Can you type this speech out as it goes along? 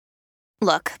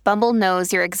Look, Bumble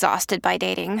knows you're exhausted by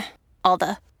dating. All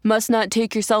the must not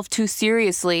take yourself too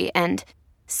seriously and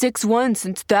 6'1"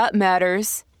 since that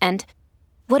matters. And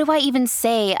what do I even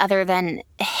say other than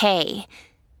hey?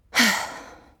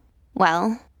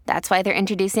 Well, that's why they're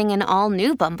introducing an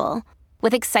all-new Bumble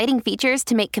with exciting features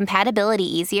to make compatibility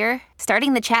easier,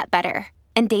 starting the chat better,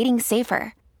 and dating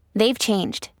safer. They've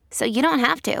changed, so you don't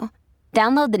have to.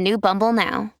 Download the new Bumble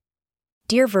now.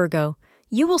 Dear Virgo,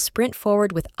 you will sprint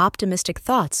forward with optimistic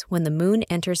thoughts when the moon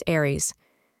enters Aries.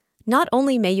 Not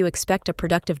only may you expect a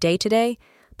productive day today,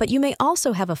 but you may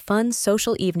also have a fun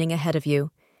social evening ahead of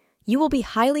you. You will be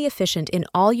highly efficient in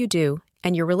all you do,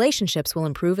 and your relationships will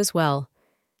improve as well.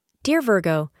 Dear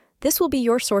Virgo, this will be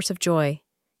your source of joy.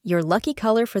 Your lucky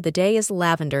color for the day is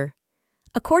lavender.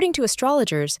 According to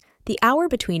astrologers, the hour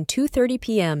between 2:30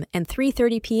 p.m. and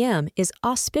 3:30 p.m. is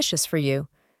auspicious for you.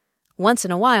 Once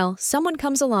in a while, someone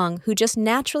comes along who just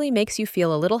naturally makes you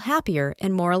feel a little happier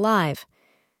and more alive.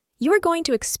 You are going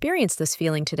to experience this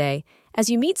feeling today as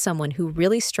you meet someone who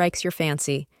really strikes your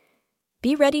fancy.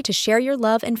 Be ready to share your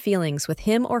love and feelings with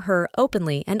him or her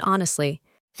openly and honestly.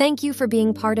 Thank you for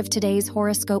being part of today's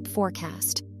horoscope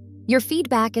forecast. Your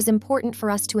feedback is important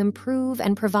for us to improve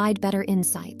and provide better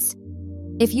insights.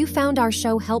 If you found our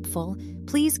show helpful,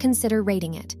 please consider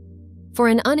rating it. For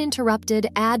an uninterrupted,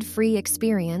 ad-free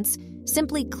experience,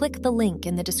 simply click the link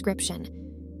in the description.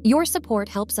 Your support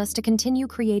helps us to continue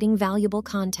creating valuable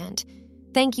content.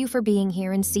 Thank you for being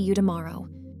here and see you tomorrow.